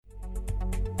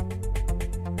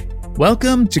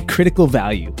Welcome to Critical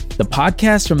Value, the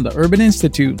podcast from the Urban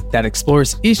Institute that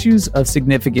explores issues of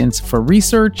significance for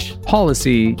research,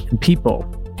 policy, and people.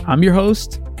 I'm your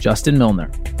host, Justin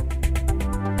Milner.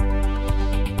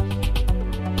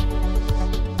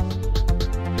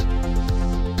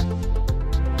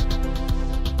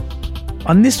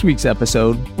 On this week's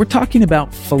episode, we're talking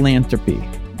about philanthropy,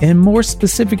 and more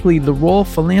specifically, the role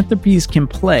philanthropies can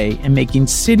play in making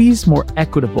cities more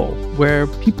equitable, where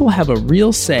people have a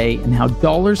real say in how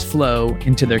dollars flow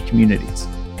into their communities.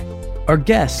 Our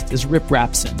guest is Rip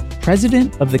Rapson,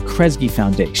 president of the Kresge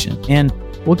Foundation, and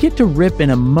we'll get to Rip in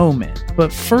a moment,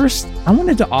 but first, I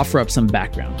wanted to offer up some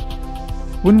background.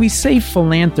 When we say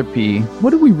philanthropy, what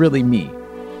do we really mean?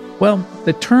 Well,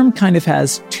 the term kind of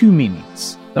has two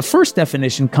meanings. The first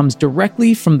definition comes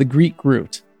directly from the Greek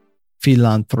root,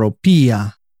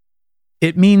 Philanthropia.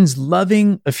 It means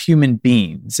loving of human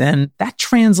beings, and that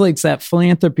translates that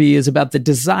philanthropy is about the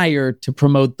desire to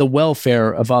promote the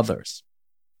welfare of others.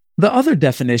 The other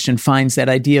definition finds that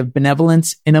idea of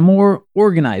benevolence in a more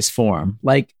organized form,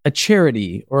 like a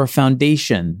charity or a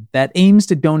foundation that aims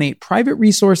to donate private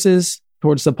resources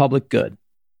towards the public good.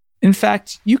 In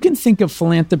fact, you can think of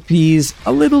philanthropies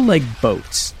a little like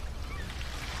boats.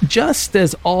 Just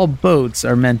as all boats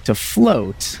are meant to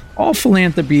float, all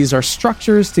philanthropies are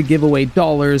structures to give away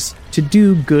dollars to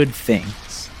do good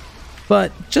things.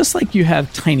 But just like you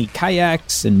have tiny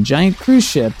kayaks and giant cruise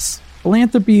ships,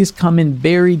 philanthropies come in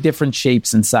very different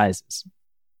shapes and sizes.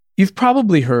 You've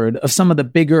probably heard of some of the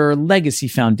bigger legacy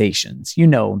foundations,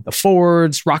 the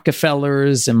Fords,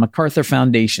 Rockefellers, and MacArthur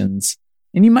foundations,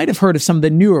 and you might have heard of some of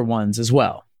the newer ones as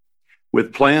well.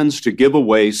 With plans to give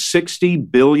away $60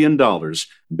 billion,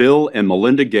 Bill and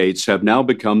Melinda Gates have now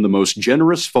become the most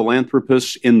generous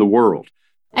philanthropists in the world.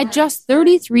 At just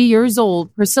 33 years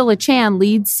old, Priscilla Chan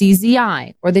leads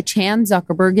CZI, or the Chan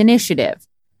Zuckerberg Initiative,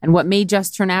 and what may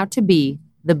just turn out to be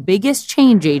the biggest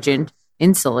change agent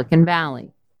in Silicon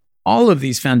Valley. All of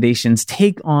these foundations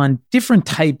take on different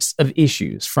types of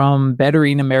issues, from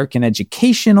bettering American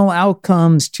educational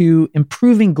outcomes to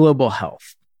improving global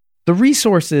health. The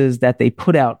resources that they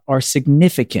put out are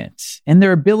significant, and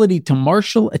their ability to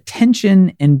marshal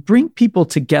attention and bring people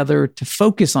together to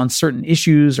focus on certain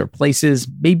issues or places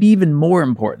may be even more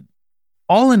important.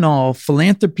 All in all,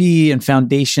 philanthropy and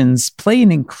foundations play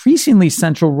an increasingly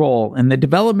central role in the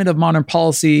development of modern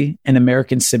policy and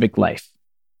American civic life.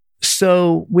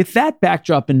 So, with that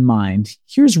backdrop in mind,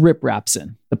 here's Rip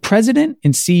Rapson, the president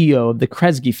and CEO of the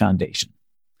Kresge Foundation.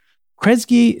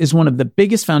 Kresge is one of the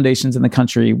biggest foundations in the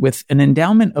country with an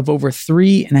endowment of over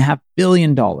 $3.5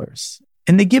 billion.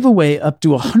 And they give away up to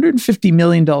 $150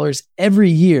 million every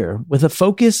year with a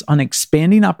focus on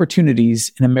expanding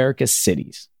opportunities in America's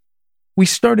cities. We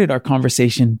started our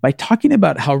conversation by talking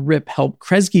about how Rip helped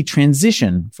Kresge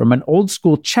transition from an old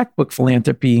school checkbook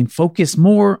philanthropy focused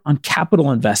more on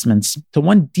capital investments to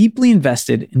one deeply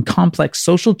invested in complex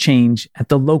social change at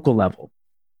the local level.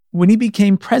 When he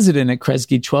became president at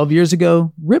Kresge 12 years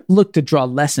ago, Rip looked to draw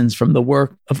lessons from the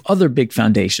work of other big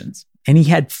foundations, and he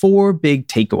had four big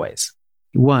takeaways.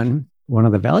 One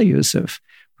of the values of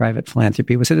private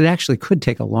philanthropy was that it actually could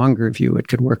take a longer view. It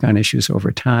could work on issues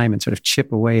over time and sort of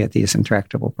chip away at these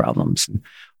intractable problems in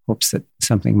hopes that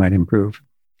something might improve.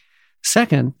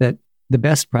 Second, that the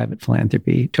best private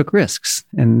philanthropy took risks,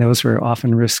 and those were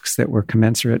often risks that were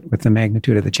commensurate with the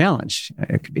magnitude of the challenge.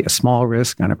 It could be a small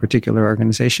risk on a particular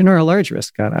organization or a large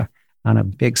risk on a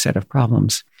big set of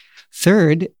problems.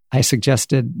 Third, I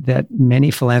suggested that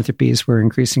many philanthropies were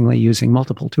increasingly using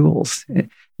multiple tools,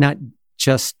 not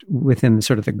just within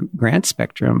sort of the grant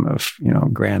spectrum of,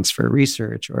 grants for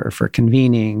research or for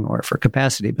convening or for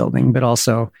capacity building, but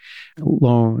also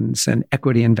loans and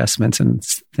equity investments and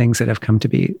things that have come to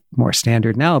be more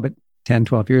standard now, but 10,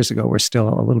 12 years ago were still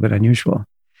a little bit unusual.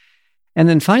 And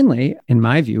then finally, in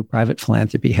my view, private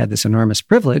philanthropy had this enormous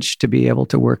privilege to be able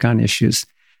to work on issues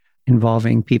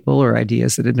involving people or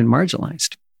ideas that had been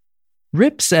marginalized.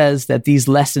 Rip says that these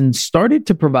lessons started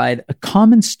to provide a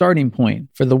common starting point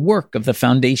for the work of the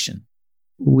foundation.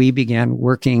 We began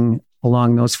working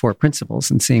along those four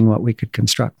principles and seeing what we could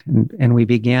construct. And we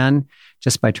began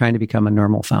just by trying to become a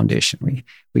normal foundation.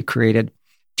 We created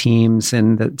teams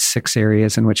in the 6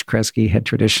 areas in which Kresge had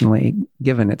traditionally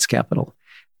given its capital: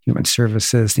 human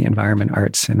services, the environment,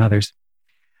 arts, and others.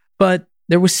 But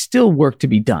there was still work to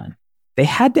be done. They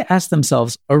had to ask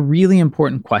themselves a really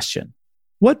important question.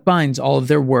 What binds all of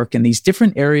their work in these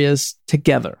different areas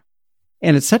together?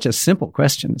 And it's such a simple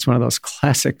question. It's one of those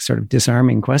classic sort of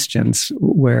disarming questions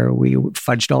where we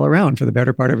fudged all around for the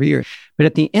better part of a year. But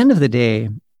at the end of the day,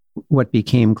 what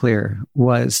became clear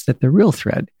was that the real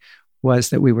thread was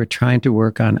that we were trying to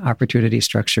work on opportunity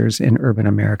structures in urban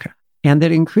America. And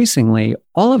that increasingly,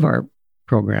 all of our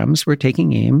programs were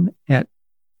taking aim at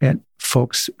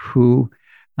folks who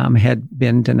had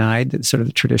been denied the sort of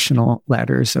the traditional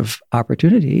ladders of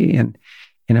opportunity in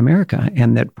America.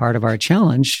 And that part of our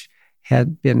challenge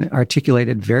had been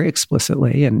articulated very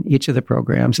explicitly. And each of the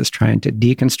programs is trying to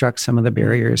deconstruct some of the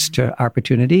barriers to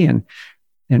opportunity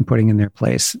and putting in their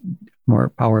place more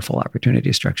powerful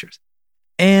opportunity structures.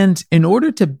 And in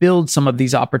order to build some of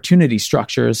these opportunity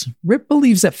structures, Rip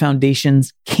believes that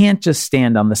foundations can't just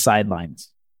stand on the sidelines.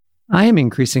 I am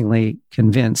increasingly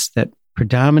convinced that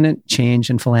predominant change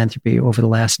in philanthropy over the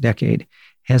last decade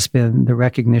has been the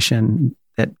recognition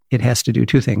that it has to do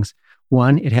two things.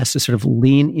 One, it has to sort of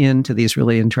lean into these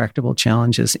really intractable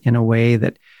challenges in a way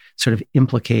that sort of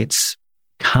implicates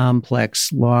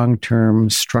complex, long-term,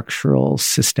 structural,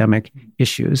 systemic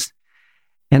issues.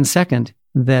 And second,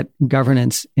 that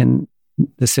governance in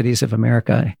the cities of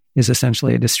America is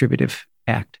essentially a distributive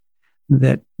act,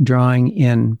 that drawing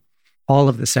in all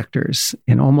of the sectors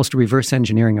and almost reverse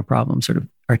engineering a problem, sort of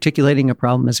articulating a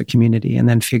problem as a community and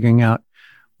then figuring out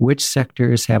which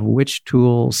sectors have which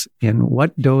tools in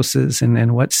what doses and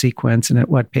in what sequence and at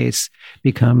what pace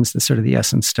becomes the sort of the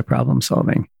essence to problem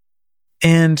solving.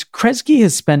 And Kresge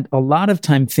has spent a lot of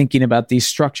time thinking about these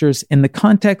structures in the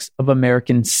context of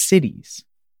American cities.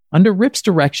 Under Rip's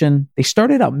direction, they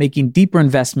started out making deeper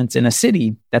investments in a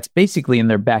city that's basically in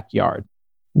their backyard.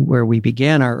 Where we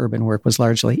began our urban work was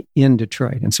largely in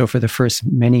Detroit. And so for the first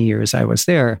many years I was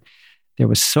there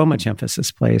was so much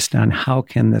emphasis placed on how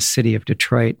can the city of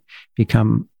Detroit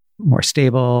become more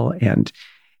stable and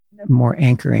more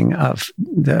anchoring of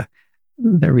the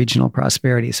regional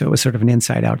prosperity. So it was sort of an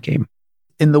inside-out game.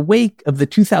 In the wake of the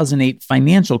 2008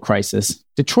 financial crisis,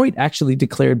 Detroit actually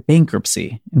declared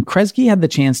bankruptcy, and Kresge had the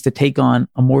chance to take on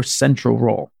a more central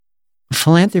role.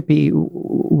 Philanthropy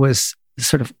was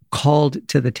sort of called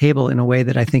to the table in a way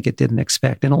that I think it didn't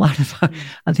expect. And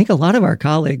I think a lot of our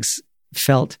colleagues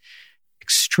felt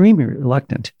extremely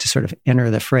reluctant to sort of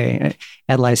enter the fray.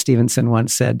 Adlai Stevenson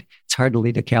once said, it's hard to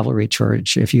lead a cavalry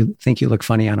charge if you think you look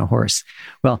funny on a horse.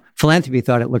 Well, philanthropy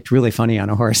thought it looked really funny on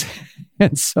a horse.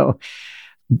 And so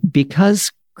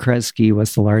because Kresge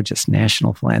was the largest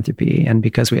national philanthropy, and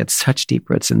because we had such deep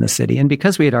roots in the city, and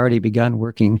because we had already begun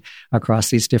working across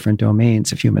these different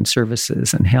domains of human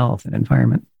services and health and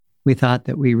environment, we thought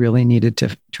that we really needed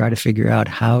to try to figure out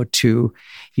how to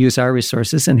use our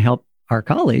resources and help our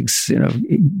colleagues,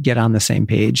 get on the same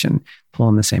page and pull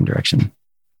in the same direction.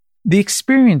 The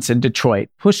experience in Detroit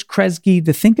pushed Kresge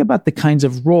to think about the kinds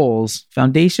of roles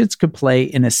foundations could play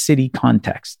in a city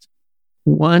context.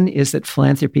 One is that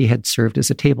philanthropy had served as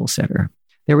a table setter.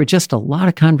 There were just a lot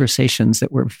of conversations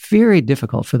that were very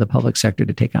difficult for the public sector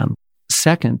to take on.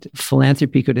 Second,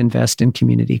 philanthropy could invest in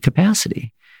community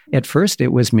capacity. At first,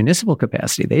 it was municipal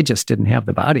capacity. They just didn't have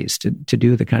the bodies to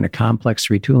do the kind of complex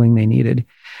retooling they needed.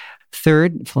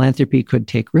 Third, philanthropy could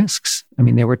take risks. I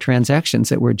mean, there were transactions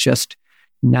that were just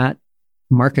not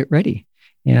market ready.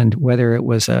 And whether it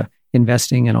was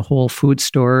investing in a whole food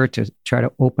store to try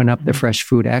to open up the fresh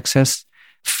food access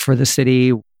for the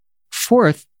city.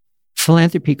 Fourth,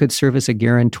 philanthropy could serve as a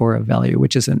guarantor of value,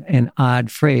 which is an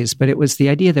odd phrase, but it was the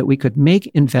idea that we could make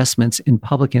investments in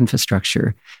public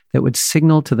infrastructure that would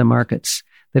signal to the markets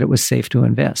that it was safe to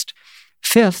invest.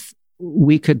 Fifth,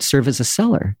 we could serve as a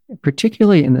seller,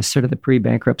 particularly in the sort of the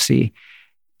pre-bankruptcy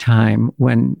time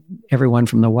when everyone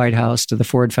from the White House to the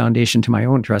Ford Foundation to my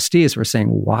own trustees were saying,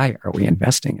 why are we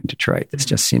investing in Detroit? This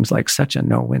just seems like such a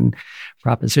no-win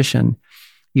proposition.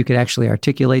 You could actually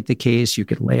articulate the case. You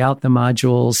could lay out the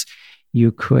modules.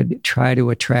 You could try to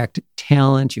attract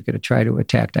talent. You could try to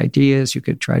attract ideas. You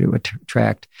could try to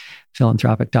attract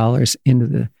philanthropic dollars into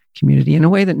the community in a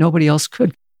way that nobody else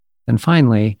could. And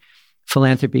finally,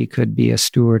 philanthropy could be a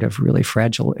steward of really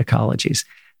fragile ecologies,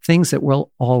 things that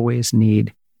will always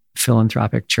need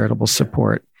philanthropic charitable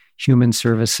support, human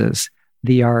services,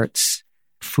 the arts,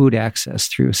 food access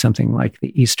through something like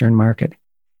the Eastern market.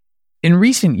 In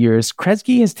recent years,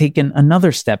 Kresge has taken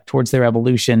another step towards their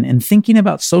evolution in thinking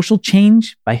about social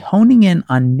change by honing in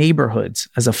on neighborhoods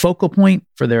as a focal point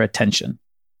for their attention.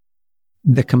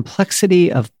 The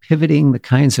complexity of pivoting the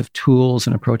kinds of tools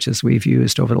and approaches we've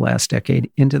used over the last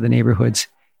decade into the neighborhoods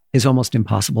is almost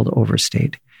impossible to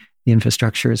overstate. The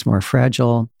infrastructure is more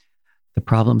fragile. The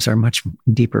problems are much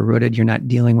deeper rooted. You're not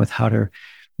dealing with how to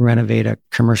renovate a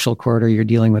commercial corridor. You're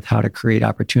dealing with how to create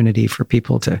opportunity for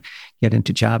people to get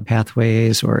into job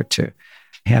pathways or to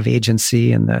have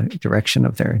agency in the direction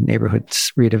of their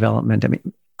neighborhood's redevelopment. I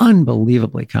mean,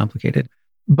 unbelievably complicated.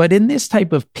 But in this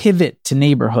type of pivot to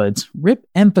neighborhoods, Rip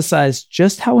emphasized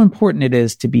just how important it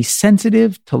is to be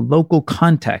sensitive to local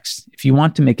context if you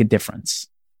want to make a difference.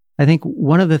 I think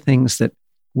one of the things that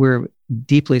we're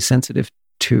deeply sensitive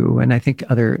to, and I think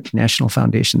other national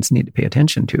foundations need to pay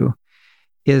attention to,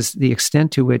 is the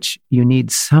extent to which you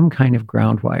need some kind of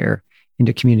ground wire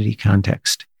into community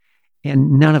context.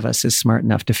 And none of us is smart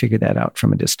enough to figure that out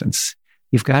from a distance.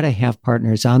 You've got to have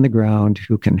partners on the ground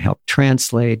who can help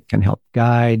translate, can help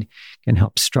guide, can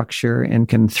help structure, and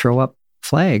can throw up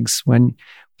flags when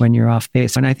you're off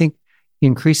base. And I think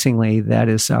increasingly that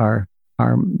is our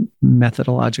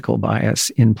methodological bias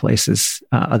in places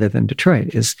other than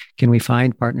Detroit is, can we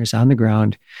find partners on the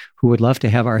ground who would love to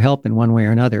have our help in one way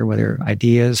or another, whether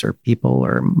ideas or people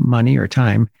or money or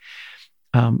time,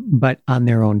 but on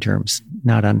their own terms,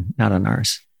 not on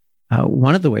ours.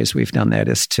 One of the ways we've done that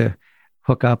is to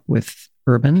hook up with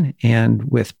Urban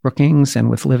and with Brookings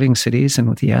and with Living Cities and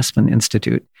with the Aspen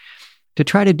Institute to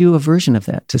try to do a version of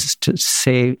that, to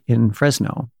say in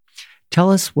Fresno, tell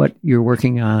us what you're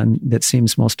working on that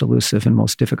seems most elusive and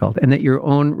most difficult and that your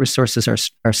own resources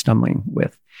are stumbling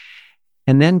with.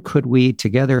 And then could we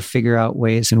together figure out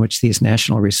ways in which these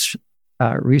national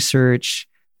research,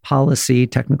 policy,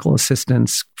 technical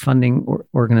assistance, funding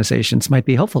organizations might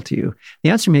be helpful to you? The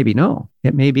answer may be no.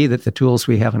 It may be that the tools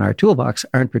we have in our toolbox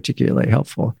aren't particularly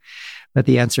helpful, but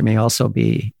the answer may also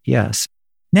be yes.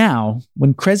 Now,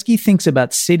 when Kresge thinks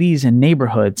about cities and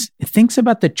neighborhoods, it thinks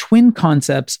about the twin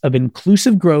concepts of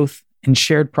inclusive growth and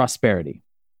shared prosperity.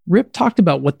 Rip talked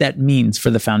about what that means for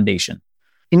the foundation.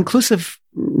 Inclusive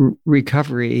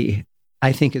recovery,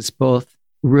 I think, is both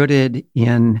rooted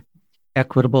in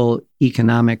equitable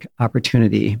economic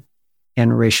opportunity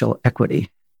and racial equity.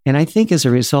 And I think as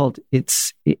a result,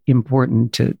 it's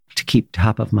important to keep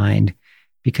top of mind,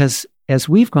 because as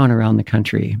we've gone around the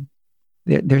country,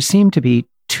 there seem to be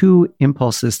two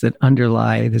impulses that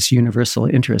underlie this universal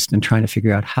interest in trying to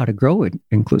figure out how to grow it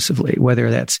inclusively, whether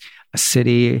that's a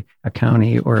city, a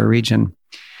county, or a region.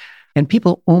 And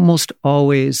people almost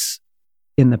always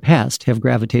in the past have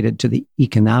gravitated to the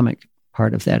economic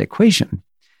part of that equation.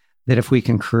 That if we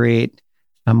can create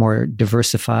a more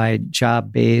diversified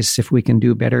job base, if we can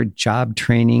do better job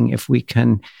training, if we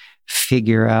can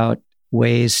figure out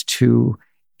ways to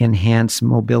enhance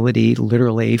mobility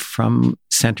literally from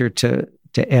center to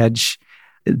edge,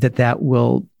 that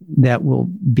will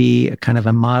be a kind of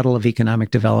a model of economic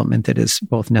development that is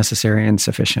both necessary and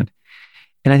sufficient.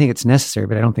 And I think it's necessary,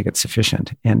 but I don't think it's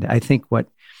sufficient. And I think what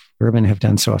Urban have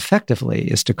done so effectively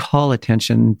is to call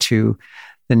attention to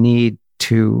the need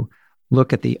to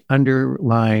look at the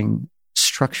underlying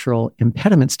structural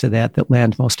impediments to that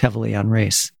land most heavily on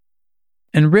race.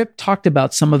 And Rip talked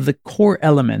about some of the core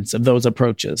elements of those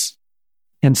approaches.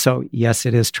 And so, yes,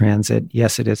 it is transit.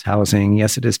 Yes, it is housing.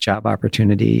 Yes, it is job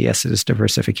opportunity. Yes, it is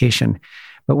diversification.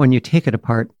 But when you take it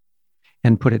apart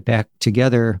and put it back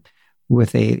together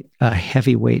with a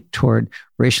heavy weight toward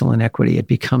racial inequity, it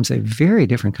becomes a very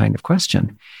different kind of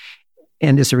question.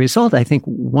 And as a result, I think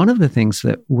one of the things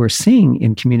that we're seeing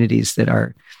in communities that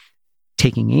are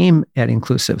taking aim at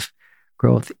inclusive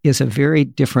growth is a very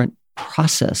different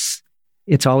process.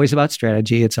 It's always about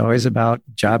strategy. It's always about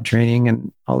job training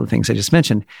and all the things I just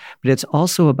mentioned. But it's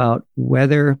also about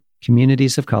whether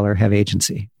communities of color have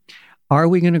agency. Are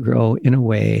we going to grow in a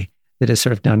way that is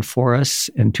sort of done for us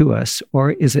and to us,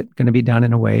 or is it going to be done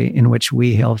in a way in which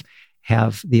we have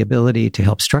the ability to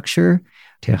help structure,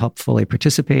 to help fully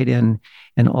participate in,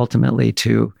 and ultimately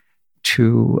to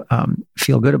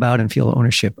feel good about and feel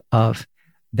ownership of?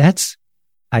 That's,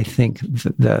 I think,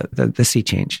 the sea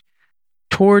change.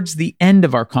 Towards the end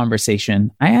of our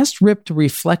conversation, I asked Rip to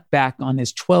reflect back on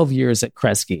his 12 years at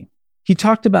Kresge. He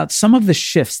talked about some of the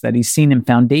shifts that he's seen in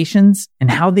foundations and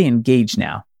how they engage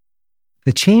now.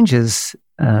 The changes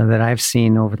that I've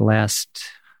seen over the last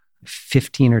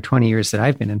 15 or 20 years that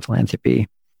I've been in philanthropy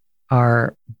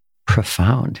are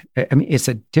profound. I mean, it's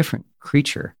a different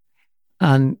creature.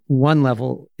 On one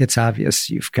level, it's obvious.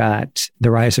 You've got the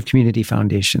rise of community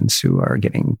foundations who are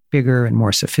getting bigger and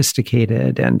more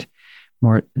sophisticated and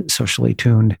more socially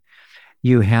tuned.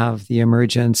 You have the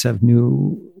emergence of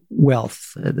new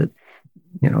wealth that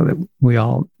we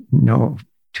all know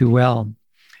too well.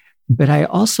 But I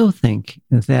also think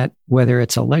that whether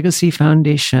it's a legacy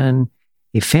foundation,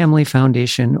 a family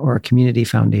foundation, or a community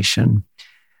foundation,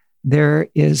 there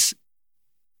is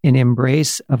an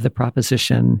embrace of the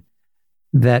proposition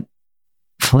that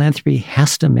philanthropy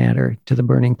has to matter to the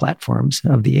burning platforms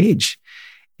of the age.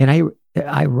 And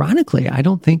ironically, I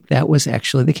don't think that was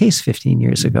actually the case 15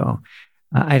 years ago.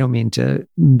 I don't mean to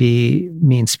be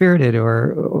mean-spirited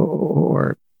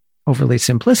or overly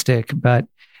simplistic, but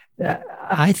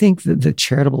I think that the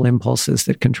charitable impulses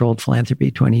that controlled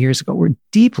philanthropy 20 years ago were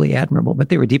deeply admirable, but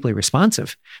they were deeply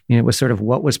responsive. It was sort of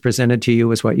what was presented to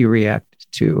you is what you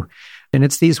react to. And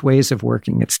it's these ways of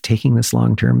working. It's taking this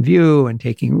long-term view and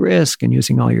taking risk and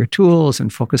using all your tools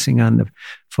and focusing on the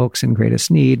folks in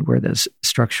greatest need where the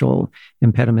structural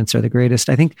impediments are the greatest.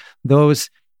 I think those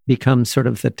become sort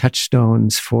of the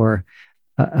touchstones for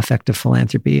effective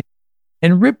philanthropy.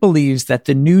 And Rip believes that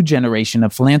the new generation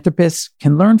of philanthropists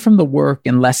can learn from the work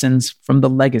and lessons from the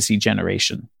legacy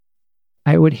generation.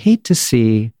 I would hate to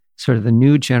see sort of the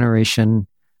new generation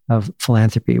of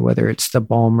philanthropy, whether it's the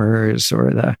Ballmers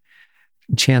or the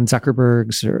Chan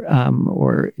Zuckerbergs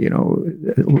or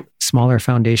smaller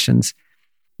foundations,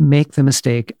 make the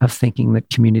mistake of thinking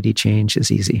that community change is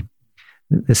easy.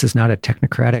 This is not a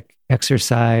technocratic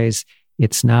exercise.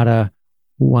 It's not a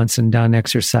once and done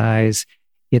exercise.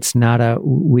 It's not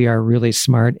we are really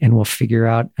smart and we'll figure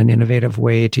out an innovative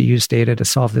way to use data to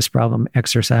solve this problem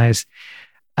exercise.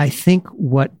 I think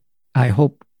what I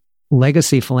hope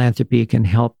legacy philanthropy can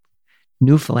help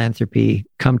new philanthropy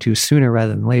come to sooner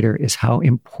rather than later is how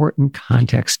important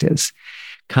context is.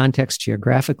 Context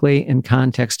geographically and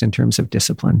context in terms of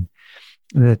discipline.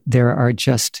 That there are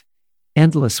just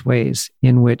endless ways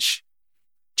in which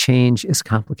change is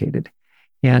complicated.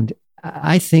 And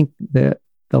I think the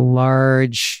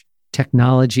large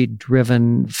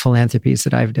technology-driven philanthropies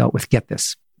that I've dealt with get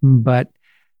this. But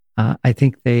I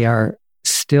think they are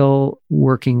still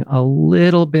working a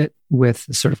little bit with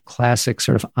the sort of classic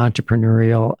sort of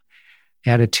entrepreneurial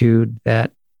attitude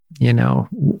that,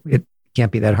 it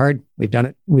can't be that hard. We've done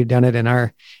it. We've done it in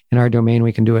our domain.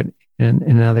 We can do it in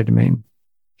another domain.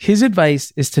 His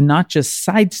advice is to not just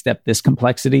sidestep this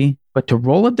complexity, but to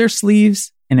roll up their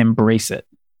sleeves and embrace it.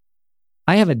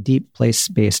 I have a deep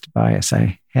place-based bias,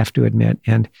 I have to admit.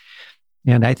 And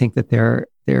I think that there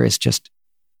is just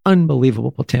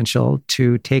unbelievable potential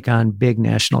to take on big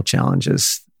national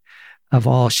challenges of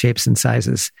all shapes and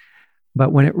sizes.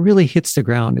 But when it really hits the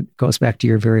ground, it goes back to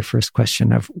your very first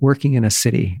question of working in a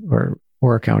city or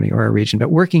a county or a region,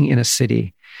 but working in a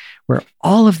city where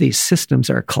all of these systems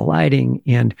are colliding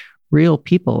and real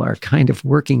people are kind of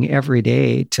working every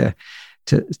day to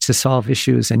solve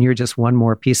issues, and you're just one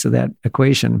more piece of that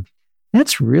equation.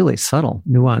 That's really subtle,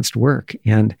 nuanced work.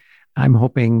 And I'm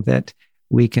hoping that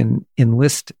we can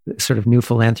enlist sort of new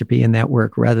philanthropy in that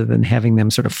work rather than having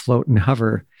them sort of float and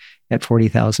hover at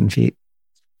 40,000 feet.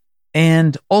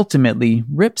 And ultimately,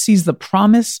 Rip sees the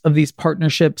promise of these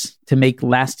partnerships to make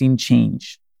lasting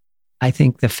change. I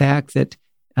think the fact that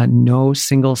no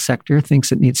single sector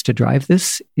thinks it needs to drive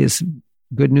this is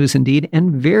good news indeed,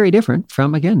 and very different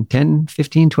from, again, 10,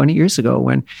 15, 20 years ago,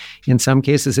 when in some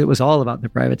cases it was all about the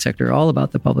private sector, all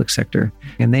about the public sector.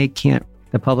 And the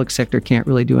public sector can't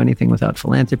really do anything without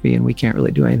philanthropy, and we can't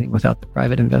really do anything without the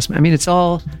private investment. I mean, it's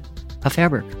all a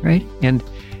fabric, right? And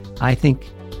I think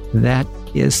that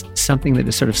is something that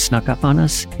has sort of snuck up on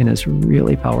us and is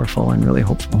really powerful and really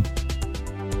hopeful.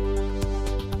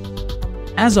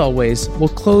 As always, we'll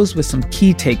close with some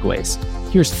key takeaways.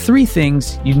 Here's 3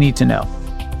 things you need to know.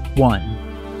 1.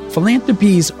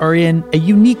 Philanthropies are in a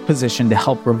unique position to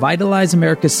help revitalize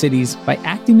America's cities by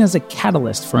acting as a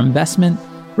catalyst for investment,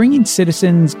 bringing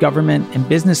citizens, government, and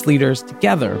business leaders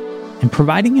together, and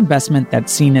providing investment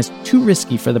that's seen as too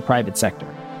risky for the private sector.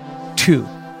 2.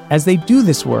 As they do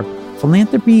this work,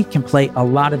 philanthropy can play a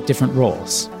lot of different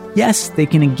roles. Yes, they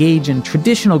can engage in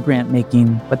traditional grant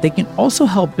making, but they can also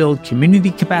help build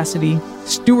community capacity,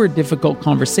 steward difficult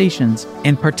conversations,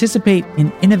 and participate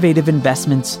in innovative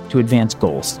investments to advance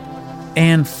goals.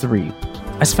 And 3,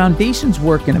 as foundations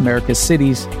work in America's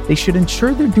cities, they should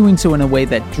ensure they're doing so in a way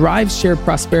that drives shared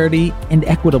prosperity and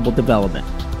equitable development.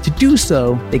 To do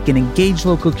so, they can engage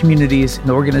local communities and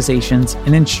organizations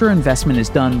and ensure investment is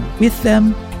done with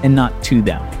them and not to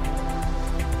them.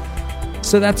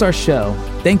 So that's our show.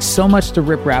 Thanks so much to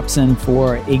Rip Rapson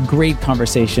for a great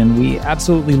conversation. We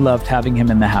absolutely loved having him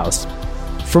in the house.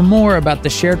 For more about the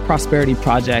Shared Prosperity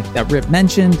Project that Rip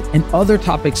mentioned and other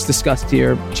topics discussed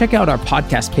here, check out our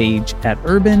podcast page at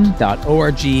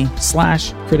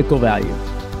urban.org/critical value.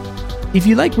 If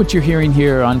you like what you're hearing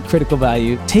here on Critical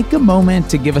Value, take a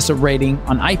moment to give us a rating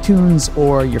on iTunes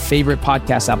or your favorite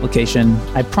podcast application.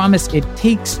 I promise it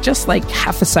takes just like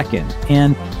half a second.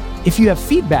 And if you have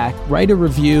feedback, write a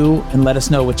review and let us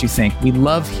know what you think. We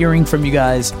love hearing from you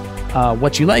guys,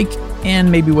 what you like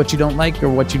and maybe what you don't like or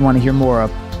what you'd want to hear more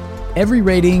of. Every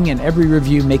rating and every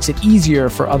review makes it easier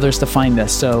for others to find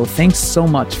us. So thanks so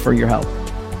much for your help.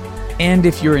 And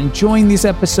if you're enjoying these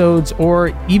episodes,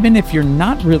 or even if you're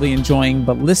not really enjoying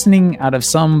but listening out of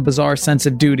some bizarre sense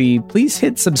of duty, please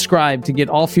hit subscribe to get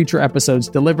all future episodes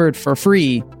delivered for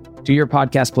free to your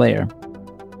podcast player.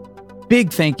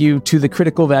 Big thank you to the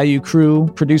Critical Value crew,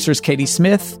 producers Katie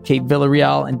Smith, Kate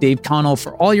Villarreal, and Dave Connell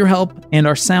for all your help, and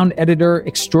our sound editor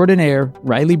extraordinaire,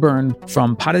 Riley Byrne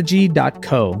from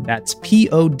Podigy.co. That's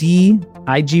PODIGY.co.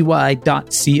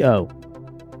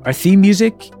 Our theme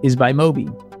music is by Moby.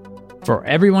 For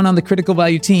everyone on the Critical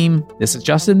Value team, this is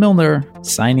Justin Milner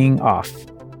signing off.